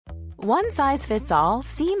One size fits all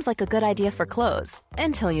seems like a good idea for clothes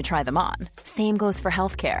until you try them on. Same goes for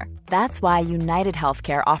healthcare. That's why United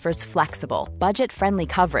Healthcare offers flexible, budget-friendly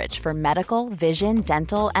coverage for medical, vision,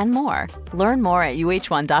 dental, and more. Learn more at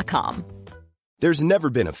uh1.com. There's never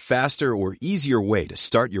been a faster or easier way to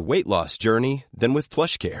start your weight loss journey than with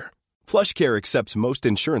PlushCare. PlushCare accepts most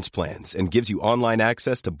insurance plans and gives you online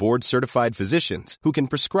access to board-certified physicians who can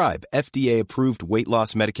prescribe FDA-approved weight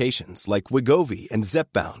loss medications like Wegovy and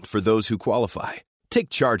Zepbound for those who qualify. Take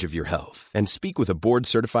charge of your health and speak with a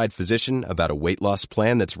board-certified physician about a weight loss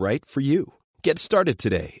plan that's right for you. Get started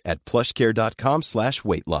today at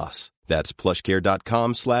plushcare.com/weight loss. That's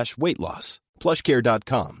plushcare.com/weight loss.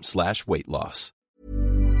 plushcare.com/weight loss.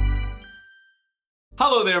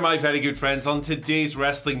 Hello there, my very good friends. On today's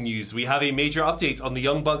wrestling news, we have a major update on the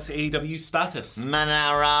Young Bucks AEW status.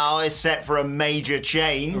 Manarao is set for a major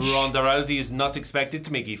change. Ronda Rousey is not expected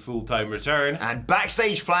to make a full-time return. And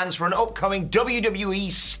backstage plans for an upcoming WWE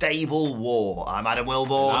stable war. I'm Adam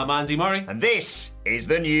Wilborn. I'm Andy Murray. And this is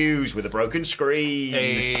the news with a broken screen.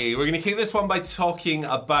 Hey, we're going to kick this one by talking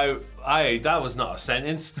about... that was not a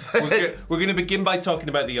sentence. We're going to begin by talking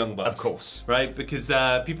about the Young Bucks. Of course. Right? Because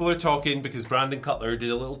people are talking, because Brandon Cutler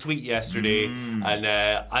did a little tweet yesterday, and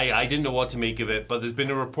I didn't know what to make of it, but there's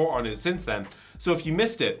been a report on it since then. So if you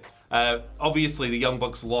missed it, obviously the Young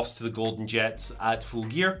Bucks lost to the Golden Jets at Full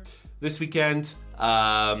Gear this weekend.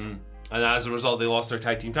 And as a result, they lost their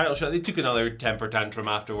tag team title shot. They took another temper tantrum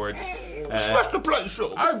afterwards. Smash the place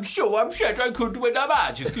up. I'm so upset I couldn't win a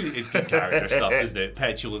match. It's good character stuff, isn't it?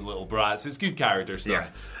 Petulant little brats. It's good character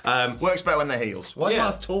stuff. Yeah. Works better when they're heels. Why do you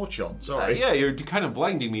have torch on? Sorry. Yeah, you're kind of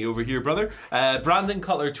blinding me over here, brother. Brandon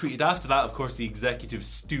Cutler tweeted after that, of course, the executive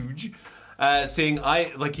stooge. Saying, he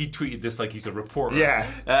tweeted this like he's a reporter.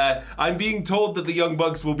 Yeah. I'm being told that the Young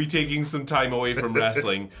Bucks will be taking some time away from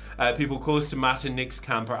wrestling. People close to Matt and Nick's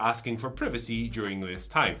camp are asking for privacy during this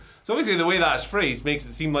time. So obviously the way that's phrased makes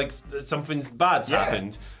it seem like something bad's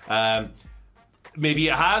happened. Maybe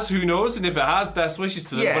it has, who knows? And if it has, best wishes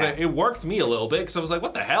to them. Yeah. But it worked me a little bit because I was like,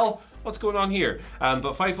 what the hell? What's going on here? But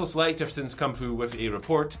Fightful Select have since come through with a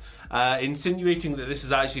report insinuating that this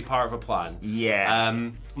is actually part of a plan. Yeah.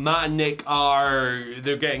 Matt and Nick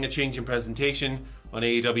they're getting a change in presentation on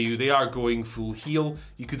AEW. They are going full heel.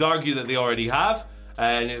 You could argue that they already have,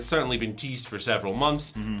 and it's certainly been teased for several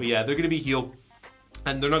months. But yeah, they're going to be heel,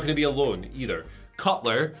 and they're not going to be alone either.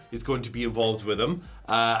 Cutler is going to be involved with them,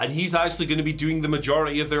 and he's actually going to be doing the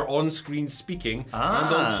majority of their on-screen speaking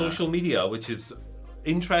and on social media, which is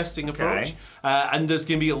interesting approach. And there's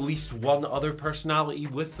going to be at least one other personality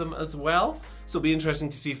with them as well. So it'll be interesting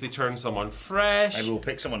to see if they turn someone fresh. Maybe we'll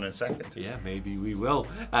pick someone in a second. Yeah, maybe we will.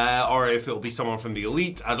 Or if it'll be someone from the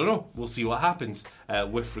Elite. I don't know. We'll see what happens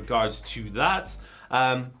with regards to that.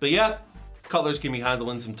 But yeah, Cutler's going to be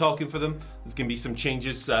handling some talking for them. There's going to be some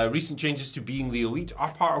changes, recent changes to being the Elite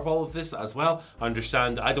are part of all of this as well. I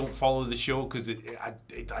understand I don't follow the show because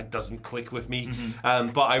it doesn't click with me.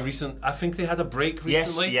 But I think they had a break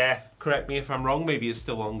recently. Yes, yeah. Correct me if I'm wrong. Maybe it's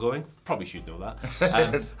still ongoing. Probably should know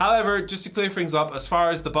that. However, just to clear things up, as far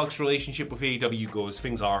as the Bucks' relationship with AEW goes,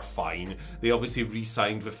 things are fine. They obviously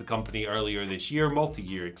re-signed with the company earlier this year,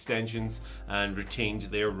 multi-year extensions, and retained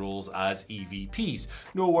their roles as EVPs.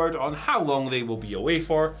 No word on how long they will be away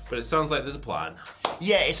for, but it sounds like there's a plan.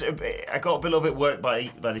 Yeah, I got a little bit worked by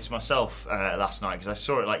this myself last night because I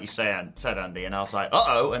saw it like you said, Andy, and I was like,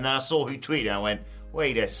 uh-oh, and then I saw who tweeted and I went,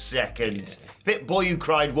 wait a second. Yeah. Bit boy who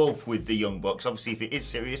cried wolf with the Young Bucks. Obviously, if it is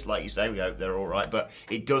serious, like you say, we hope they're all right, but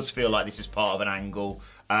it does feel like this is part of an angle.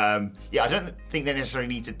 I don't think they necessarily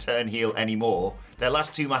need to turn heel anymore. Their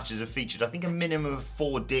last two matches have featured, I think, a minimum of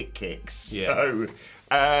 4 dick kicks. Yeah. So,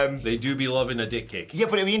 they do be loving a dick kick. yeah,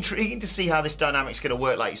 but it'll be intriguing to see how this dynamic's going to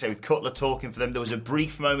work, like you say, with Cutler talking for them. There was a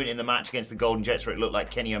brief moment in the match against the Golden Jets where it looked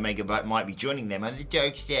like Kenny Omega might be joining them on the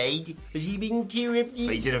dark side. Has he been curious? But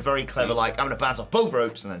he did a very clever, I'm going to bounce off both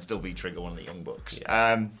ropes and then still trigger one of the Young Bucks.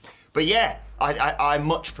 Yeah. But yeah, I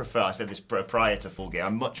much prefer, I said this prior to Full Gear, I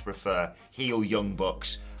much prefer heel Young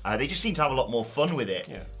Bucks. They just seem to have a lot more fun with it.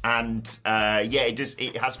 Yeah. And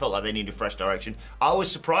it has felt like they need a fresh direction. I was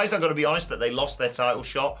surprised, I've got to be honest, that they lost their title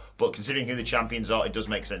shot, but considering who the champions are, it does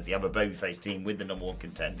make sense. They have a babyface team with the number one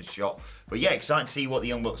contender shot. But yeah, excited to see what the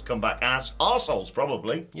Young Bucks come back as. Arseholes,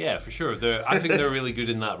 probably. Yeah, for sure. I think they're really good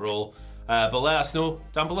in that role. But let us know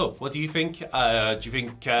down below. What do you think? Do you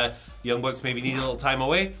think Young Bucks maybe need a little time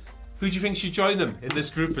away? Who do you think should join them in this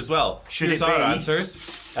group as well? Here's our answers.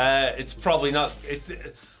 It's probably not...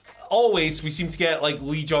 Always, we seem to get like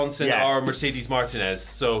Lee Johnson or Mercedes Martinez.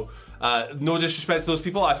 So, no disrespect to those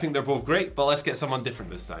people. I think they're both great, but let's get someone different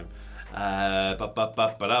this time. Adam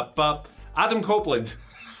Copeland.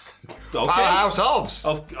 Powerhouse Hobbs.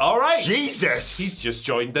 Oh, all right. Jesus. He's just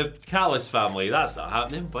joined the Callis family. That's not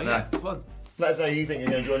happening, but yeah, fun. Let us know who you think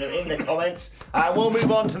you're going to join them in the comments. We'll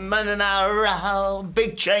move on to Mananara.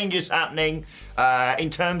 Big changes happening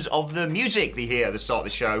in terms of the music they hear at the start of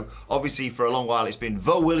the show. Obviously, for a long while, it's been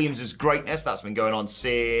Vo Williams' Greatness. That's been going on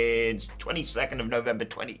since 22nd of November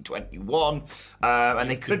 2021. And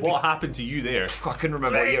they could What happened to you there? I couldn't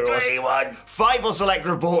remember what year it was. Fightful Select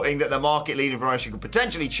reporting that the market-leading promotion could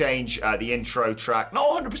potentially change the intro track.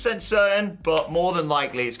 Not 100% certain, but more than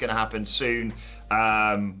likely it's going to happen soon.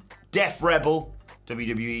 Def Rebel,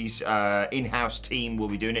 WWE's in-house team, will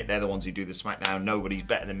be doing it. They're the ones who do the SmackDown Nobody's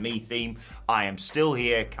Better Than Me theme. I am still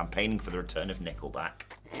here campaigning for the return of Nickelback.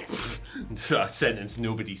 A sentence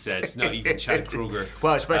nobody said, not even Chad Kroger.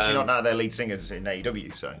 Well, especially not now their lead singers in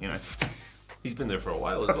AEW, so, you know. He's been there for a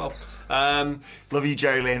while as well. Love you,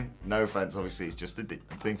 Jerry Lynn. No offence, obviously, it's just a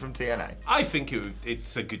thing from TNA. I think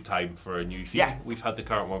it's a good time for a new theme. Yeah. We've had the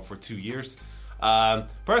current one for 2 years.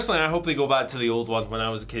 Personally, I hope they go back to the old one when I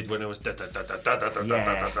was a kid, when it was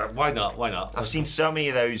Why not? I've seen so many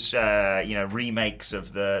of those, remakes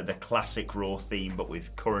of the classic Raw theme, but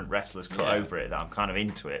with current wrestlers cut over it, that I'm kind of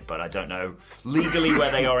into it. But I don't know legally where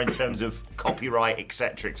they are in terms of copyright,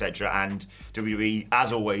 etc., etc. And WWE,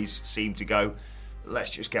 as always, seem to go, let's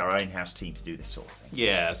just get our in-house team to do this sort of thing.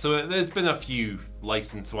 Yeah, so there's been a few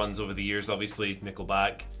licensed ones over the years. Obviously,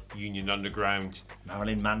 Nickelback, Union Underground,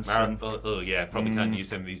 Marilyn Manson. Probably can't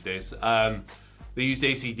use him these days. They used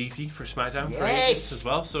AC/DC for SmackDown for Yes! ages as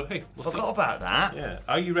well. So hey, we'll Forgot see. about that. Yeah,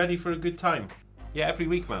 are you ready for a good time? Yeah, every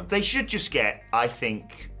week, man. They should just get, I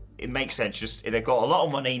think, it makes sense. Just they've got a lot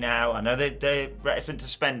of money now. I know they're reticent to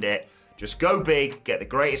spend it. Just go big, get the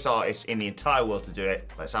greatest artists in the entire world to do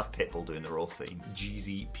it. Let's have Pitbull doing the Raw theme.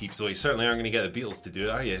 Jeezy peeps. Well, you certainly aren't going to get the Beatles to do it,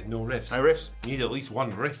 are you? No riffs. No riffs? You need at least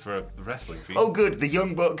one riff for a wrestling theme. Oh, good. The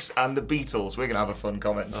Young Bucks and the Beatles. We're going to have a fun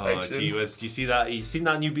comment section. Oh, gee whiz. Do you see that? You seen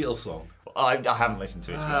that new Beatles song? I haven't listened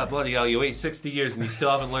to it. Bloody hell. You wait 60 years and you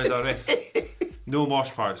still haven't learned that riff. No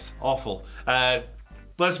mosh parts. Awful.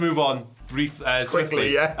 Let's move on.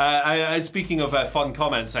 Swiftly, yeah. Speaking of fun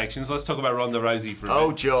comment sections, let's talk about Ronda Rousey for a bit.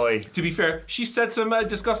 Oh, joy. To be fair, she said some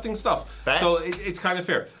disgusting stuff. Fair. So it's kind of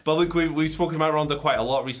fair. But look, we've spoken about Ronda quite a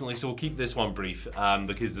lot recently, so we'll keep this one brief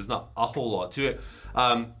because there's not a whole lot to it.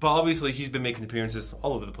 But obviously, she's been making appearances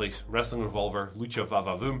all over the place. Wrestling Revolver, Lucha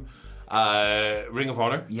Vavavoom, Ring of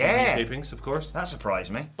Honor. Yeah. Tapings, of course. That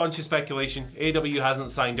surprised me. Bunch of speculation. AEW hasn't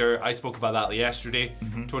signed her. I spoke about that yesterday.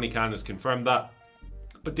 Tony Khan has confirmed that.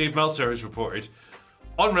 But Dave Meltzer has reported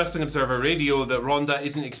on Wrestling Observer Radio that Ronda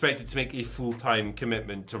isn't expected to make a full-time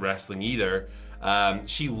commitment to wrestling either.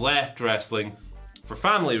 She left wrestling for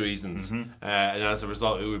family reasons, and as a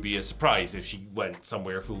result, it would be a surprise if she went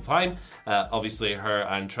somewhere full-time. Obviously, her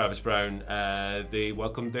and Travis Brown, they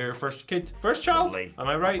welcomed their first child. Lovely. Am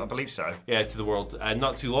I right? I believe so. Yeah, to the world,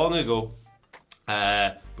 not too long ago.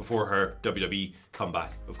 Before her WWE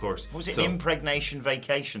comeback, of course. Was it an impregnation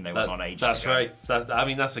vacation they went on ages That's ago? right.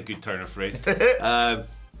 That's a good turn of phrase. That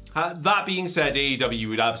being said, AEW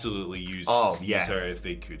would absolutely use her if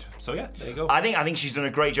they could. So yeah, there you go. I think she's done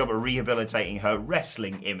a great job of rehabilitating her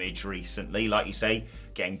wrestling image recently. Like you say,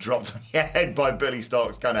 getting dropped on your head by Billy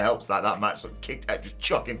Starks kind of helps that match. Kicked out, just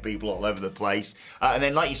chucking people all over the place. And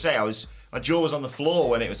then, like you say, my jaw was on the floor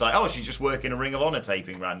when it was like, oh, she's just working a Ring of Honor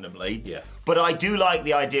taping randomly. Yeah. But I do like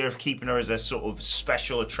the idea of keeping her as a sort of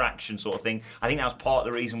special attraction sort of thing. I think that was part of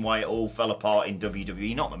the reason why it all fell apart in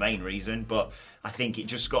WWE. Not the main reason, but I think it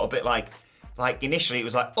just got a bit like initially it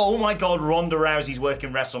was like, oh my God, Ronda Rousey's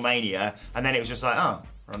working WrestleMania. And then it was just like, oh,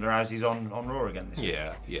 Ronda Rousey's on Raw again this week.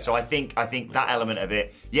 Yeah. So I think that element of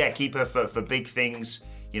it, keep her for big things.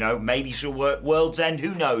 You know, maybe she'll work World's End.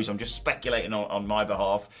 Who knows? I'm just speculating on my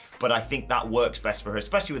behalf. But I think that works best for her,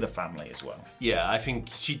 especially with a family as well. Yeah, I think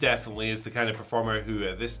she definitely is the kind of performer who,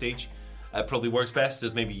 at this stage, probably works best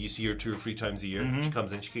as maybe you see her 2 or 3 times a year. She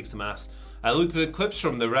comes in, she kicks some ass. I looked at the clips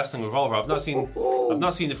from the Wrestling Revolver. I've not seen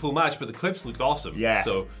the full match, but the clips looked awesome. Yeah.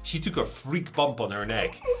 So she took a freak bump on her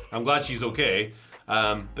neck. I'm glad she's okay.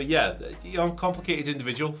 But yeah, complicated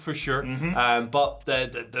individual for sure. But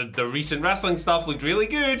the recent wrestling stuff looked really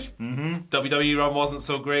good. WWE run wasn't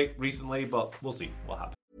so great recently, but we'll see what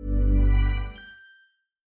happens.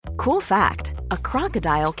 Cool fact, a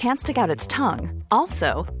crocodile can't stick out its tongue.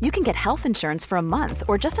 Also, you can get health insurance for a month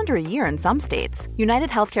or just under a year in some states. United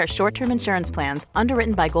Healthcare short-term insurance plans,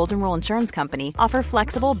 underwritten by Golden Rule Insurance Company, offer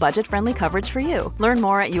flexible, budget-friendly coverage for you. Learn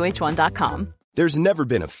more at UH1.com. There's never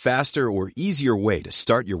been a faster or easier way to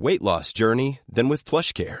start your weight loss journey than with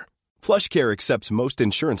PlushCare. PlushCare accepts most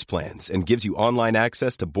insurance plans and gives you online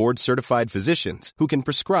access to board-certified physicians who can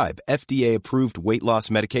prescribe FDA-approved weight loss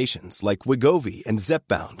medications like Wegovy and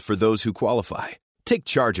Zepbound for those who qualify. Take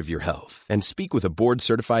charge of your health and speak with a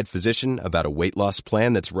board-certified physician about a weight loss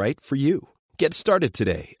plan that's right for you. Get started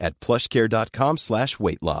today at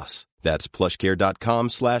plushcare.com/weight loss. That's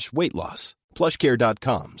plushcare.com/weight loss.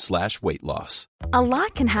 plushcare.com/weight loss. A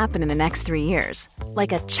lot can happen in the next 3 years.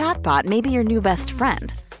 Like a chatbot may be your new best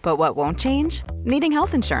friend. But what won't change? Needing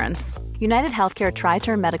health insurance. United Healthcare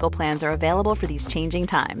Tri-Term Medical Plans are available for these changing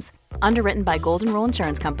times. Underwritten by Golden Rule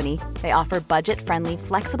Insurance Company, they offer budget-friendly,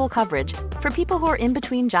 flexible coverage for people who are in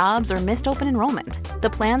between jobs or missed open enrollment. The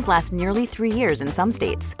plans last nearly 3 years in some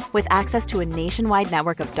states, with access to a nationwide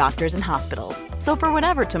network of doctors and hospitals. So for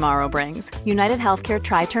whatever tomorrow brings, United Healthcare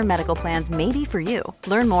Tri-Term Medical Plans may be for you.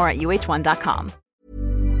 Learn more at uh1.com.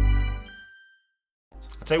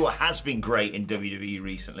 I'll tell you what has been great in WWE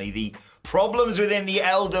recently, the problems within the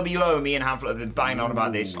LWO. Me and Hamlet have been banging on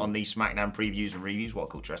about this on the SmackDown previews and reviews,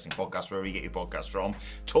 What Culture Wrestling podcast, wherever you get your podcast from,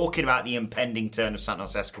 talking about the impending turn of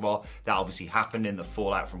Santos Escobar. That obviously happened in the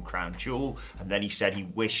fallout from Crown Jewel, and then he said he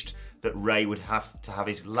wished that Ray would have to have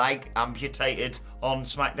his leg amputated on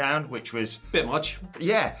SmackDown, which was... Bit much.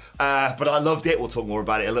 Yeah, but I loved it. We'll talk more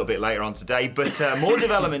about it a little bit later on today. But more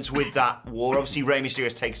developments with that war. Obviously, Rey Mysterio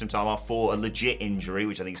has taken some time off for a legit injury,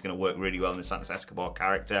 which I think is going to work really well in the Santos Escobar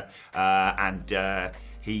character.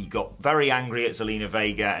 He got very angry at Zelina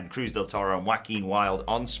Vega and Cruz del Toro and Joaquin Wilde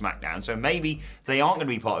on SmackDown. So maybe they aren't going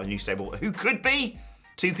to be part of a new stable. Who could be?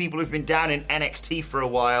 Two people who've been down in NXT for a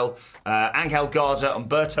while. Angel Garza,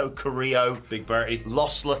 Humberto Carrillo. Big Bertie.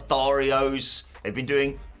 Los Lotharios. They've been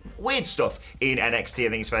doing weird stuff in NXT, I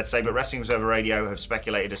think it's fair to say, but Wrestling Observer Radio have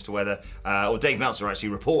speculated as to whether, or Dave Meltzer actually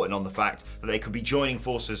reporting on the fact that they could be joining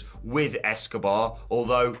forces with Escobar,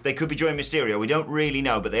 although they could be joining Mysterio. We don't really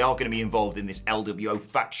know, but they are going to be involved in this LWO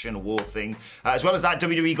faction war thing. As well as that,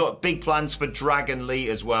 WWE got big plans for Dragon Lee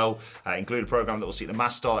as well, include a program that will see the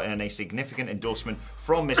mass start in a significant endorsement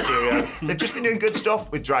from Mysterio. They've just been doing good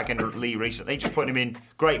stuff with Dragon Lee recently, just putting him in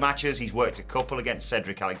great matches. He's worked a couple against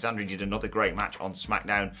Cedric Alexander. He did another great match on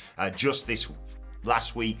SmackDown just this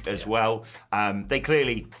last week as well. They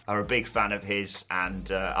clearly are a big fan of his, and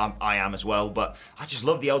I am as well, but I just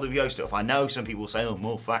love the LWO stuff. I know some people say,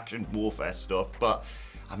 more faction warfare stuff, but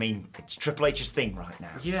I mean, it's Triple H's thing right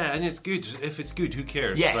now. Yeah, and it's good. If it's good, who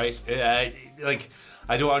cares, yes. Right?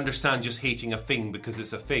 I don't understand just hating a thing because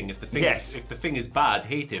it's a thing. If the thing is bad,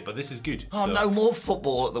 hate it. But this is good. Oh, so. No more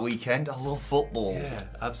football at the weekend. I love football. Yeah,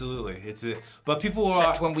 absolutely. But people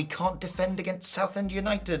except when we can't defend against Southend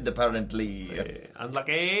United, apparently.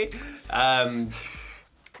 Unlucky.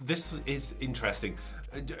 This is interesting.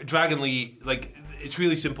 Dragon Lee, it's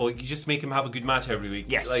really simple. You just make him have a good match every week.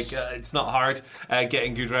 Yes. It's not hard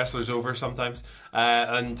getting good wrestlers over sometimes.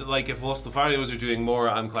 And if Los Lotharios are doing more,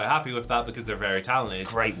 I'm quite happy with that because they're very talented.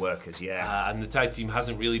 Great workers, yeah. And the tag team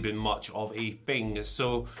hasn't really been much of a thing.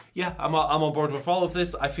 So, yeah, I'm on board with all of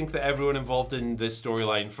this. I think that everyone involved in this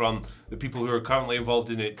storyline, from the people who are currently involved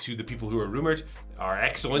in it to the people who are rumoured, are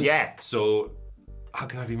excellent. Yeah. So how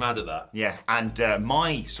can I be mad at that? Yeah, and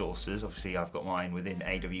my sources, obviously I've got mine within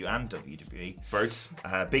AEW and WWE. Birds.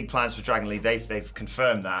 Big plans for Dragon Lee. They've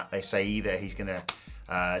confirmed that. They say either he's going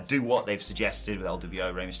to do what they've suggested with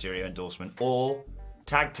LWO, Rey Mysterio endorsement, or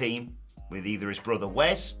tag team with either his brother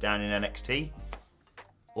Wes down in NXT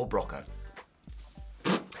or Brocco.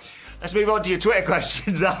 Let's move on to your Twitter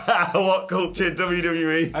questions. What culture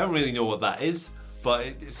WWE? I don't really know what that is, but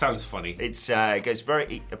it sounds funny. It goes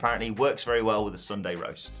apparently works very well with a Sunday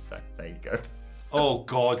roast. So there you go. Oh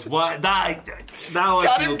God, what that? Now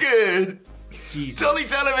got him good. Jesus. Tully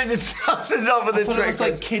Television starts us off with the Twitter. It's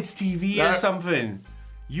like kids' TV or something.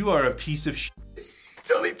 You are a piece of shit.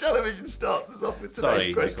 Tully Television starts us off with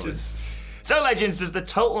today's questions. So, Legends, does the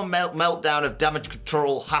total meltdown of Damage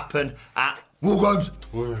Control happen at War Games?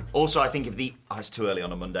 Also, I think if it's too early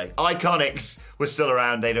on a Monday. Iconics were still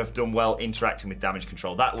around, they'd have done well interacting with Damage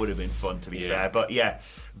Control. That would have been fun, to be fair. But yeah,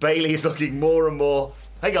 Bayley is looking more and more.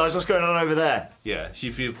 Hey guys, what's going on over there? Yeah,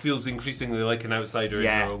 she feels increasingly like an outsider in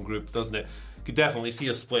her own group, doesn't it? Could definitely see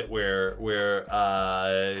a split where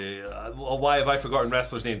why have I forgotten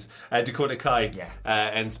wrestlers' names? Dakota Kai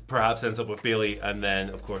and perhaps ends up with Bayley, and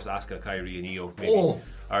then of course Asuka, Kairi, and Io maybe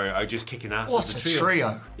are just kicking ass as a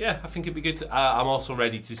trio. Yeah, I think it'd be good. I'm also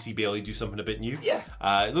ready to see Bayley do something a bit new. Yeah.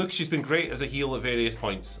 Look, she's been great as a heel at various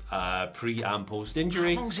points, pre and post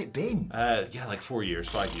injury. How long's it been? Like 4 years,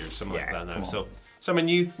 5 years, something like that now. So Someone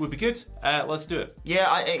new would be good. Let's do it.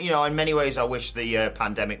 Yeah, in many ways, I wish the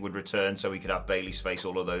pandemic would return so we could have Bayley's face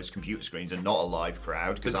all of those computer screens and not a live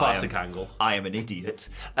crowd. The classic angle. I am an idiot.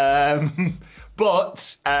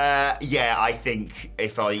 But I think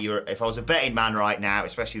if I was a betting man right now,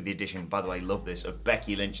 especially with the addition, by the way, love this, of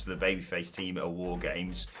Becky Lynch to the babyface team at War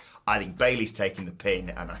Games, I think Bayley's taking the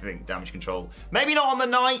pin, and I think Damage Control, maybe not on the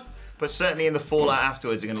night, but certainly in the fallout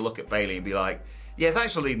afterwards, are going to look at Bayley and be like, yeah,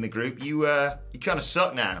 thanks for leading the group. You kind of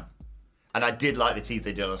suck now. And I did like the tease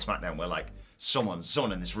they did on SmackDown where, like, someone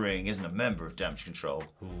in this ring isn't a member of Damage Control.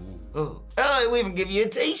 Oh, we even give you a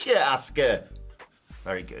T-shirt, Asuka.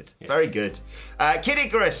 Very good. Yeah. Very good. Kid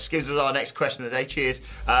Icarus gives us our next question of the day. Cheers.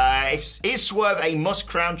 Is Swerve a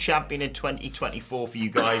must-crown champion in 2024 for you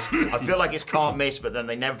guys? I feel like it's can't miss, but then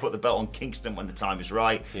they never put the belt on Kingston when the time is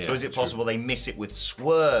right. Yeah, so is it possible they miss it with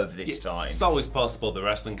Swerve this time? It's always possible the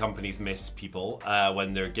wrestling companies miss people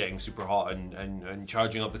when they're getting super hot and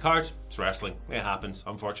charging up the card. It's wrestling. It happens,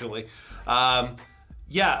 unfortunately.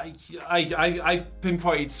 Yeah, I've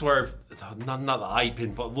pinpointed Swerve. Not that I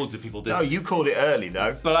pinpointed, loads of people did. No, you called it early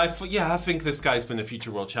though. But I think this guy's been a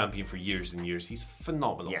future world champion for years and years. He's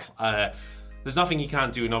phenomenal. Yeah. There's nothing he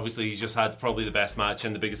can't do, and obviously he's just had probably the best match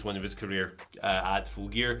and the biggest one of his career at Full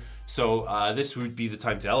Gear. So this would be the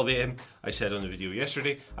time to elevate him. I said on the video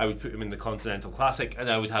yesterday, I would put him in the Continental Classic,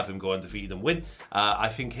 and I would have him go undefeated and win. I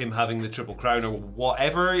think him having the Triple Crown or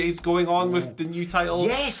whatever is going on with the new title.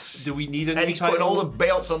 Yes! Do we need a new title? And he's putting all the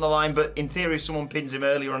belts on the line, but in theory, if someone pins him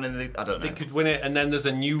earlier on in the... I don't know. They could win it, and then there's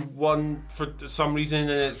a new one for some reason,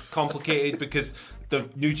 and it's complicated because... The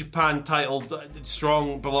New Japan title,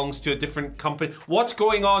 Strong, belongs to a different company. What's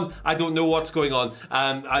going on? I don't know what's going on.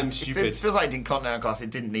 I'm stupid. It feels like it didn't Continental Class. It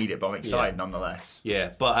didn't need it, but I'm excited nonetheless.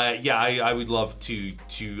 Yeah, but I would love to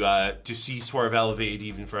see Swerve elevated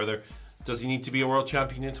even further. Does he need to be a world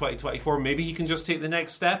champion in 2024? Maybe he can just take the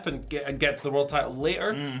next step and get to the world title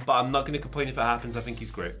later. But I'm not going to complain if it happens. I think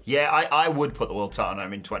he's great. Yeah, I would put the world title on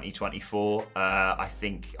him in 2024. I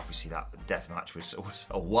think, obviously, that death match was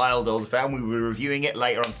a wild old affair. We were reviewing it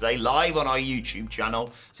later on today, live on our YouTube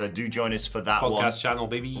channel. So do join us for that podcast channel,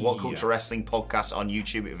 baby. What Culture Wrestling podcast on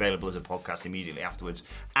YouTube, available as a podcast immediately afterwards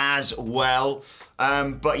as well.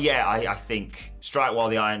 But yeah, I think strike while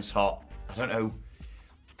the iron's hot. I don't know.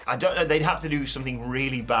 They'd have to do something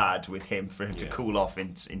really bad with him for him to cool off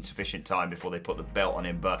in sufficient time before they put the belt on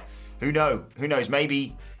him. But who knows?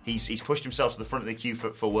 Maybe he's pushed himself to the front of the queue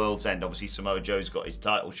for World's End. Obviously, Samoa Joe's got his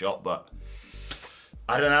title shot, but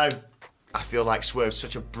I don't know. I feel like Swerve's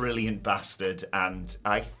such a brilliant bastard, and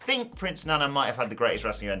I think Prince Nana might have had the greatest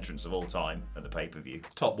wrestling entrance of all time at the pay-per-view.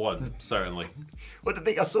 Top one, certainly. What did I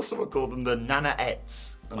think? I saw someone call them the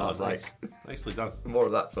Nana-ettes, and I was nice. Nicely done. More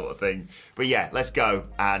of that sort of thing. But yeah, let's go,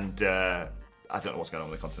 and I don't know what's going on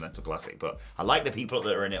with the Continental Classic, but I like the people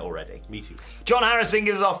that are in it already. Me too. John Harrison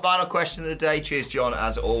gives us our final question of the day. Cheers, John,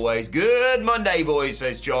 as always. Good Monday, boys,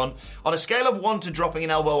 says John. On a scale of 1 to dropping an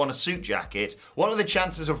elbow on a suit jacket, what are the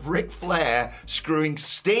chances of Ric Flair screwing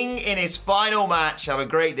Sting in his final match? Have a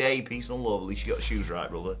great day. Peace and love. At least you got the shoes right,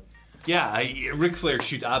 brother. Yeah, Ric Flair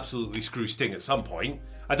should absolutely screw Sting at some point.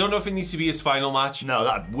 I don't know if it needs to be his final match. No,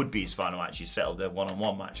 that would be his final match. He settled their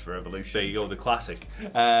one-on-one match for Evolution. There you go, the classic.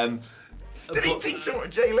 Did he teach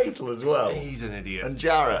someone Jay Lethal as well? He's an idiot. And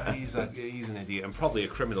Jarrett. He's an idiot and probably a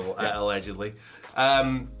criminal, allegedly.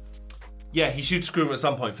 Yeah, he should screw him at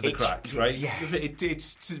some point for the crack, right? Yeah.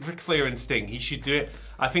 It's Ric Flair and Sting. He should do it.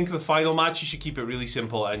 I think the final match, he should keep it really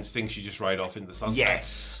simple and Sting should just ride off into the sunset.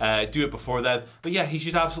 Yes. Do it before then. But yeah, he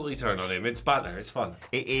should absolutely turn on him. It's banter. It's fun.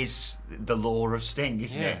 It is the law of Sting,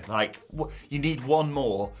 isn't it? Like, you need one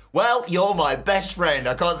more. Well, you're my best friend.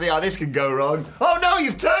 I can't see how this can go wrong. Oh, no,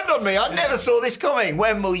 you've turned on me. I never saw this coming.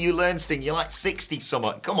 When will you learn, Sting? You're like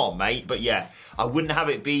 60-something. Come on, mate. But yeah, I wouldn't have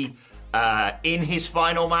it be in his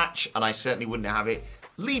final match, and I certainly wouldn't have it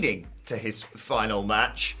leading to his final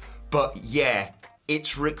match. But yeah,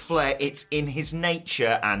 it's Ric Flair. It's in his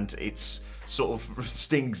nature, and it's sort of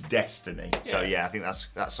Sting's destiny. Yeah. So yeah, I think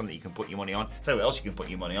that's something you can put your money on. Tell you what else you can put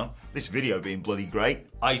your money on. This video being bloody great.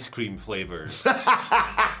 Ice cream flavors.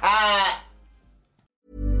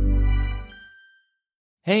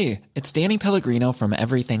 Hey, it's Danny Pellegrino from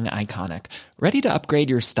Everything Iconic. Ready to upgrade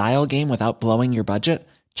your style game without blowing your budget?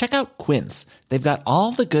 Check out Quince. They've got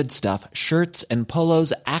all the good stuff, shirts and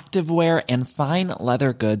polos, activewear, and fine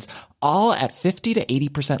leather goods, all at 50 to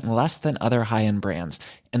 80% less than other high-end brands.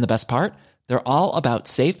 And the best part? They're all about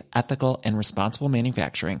safe, ethical, and responsible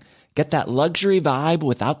manufacturing. Get that luxury vibe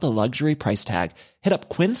without the luxury price tag. Hit up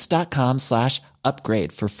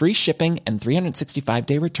quince.com/upgrade for free shipping and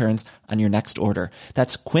 365-day returns on your next order.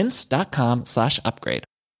 That's quince.com/upgrade.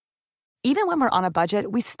 Even when we're on a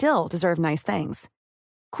budget, we still deserve nice things.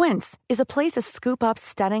 Quince is a place to scoop up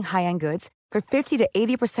stunning high-end goods for 50 to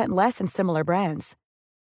 80% less than similar brands.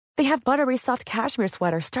 They have buttery soft cashmere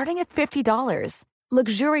sweaters starting at $50,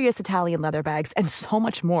 luxurious Italian leather bags, and so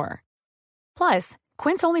much more. Plus,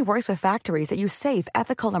 Quince only works with factories that use safe,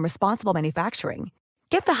 ethical, and responsible manufacturing.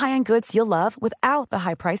 Get the high-end goods you'll love without the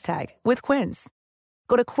high price tag with Quince.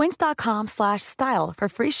 Go to quince.com/style for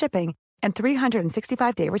free shipping and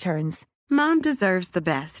 365-day returns. Mom deserves the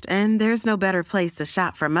best, and there's no better place to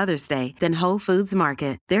shop for Mother's Day than Whole Foods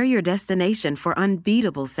Market. They're your destination for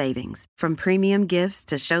unbeatable savings, from premium gifts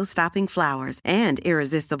to show-stopping flowers and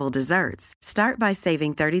irresistible desserts. Start by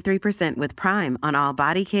saving 33% with Prime on all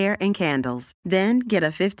body care and candles. Then get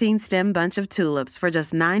a 15-stem bunch of tulips for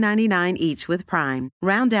just $9.99 each with Prime.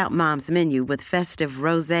 Round out Mom's menu with festive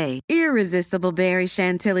rosé, irresistible berry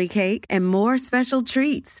chantilly cake, and more special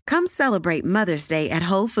treats. Come celebrate Mother's Day at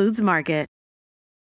Whole Foods Market.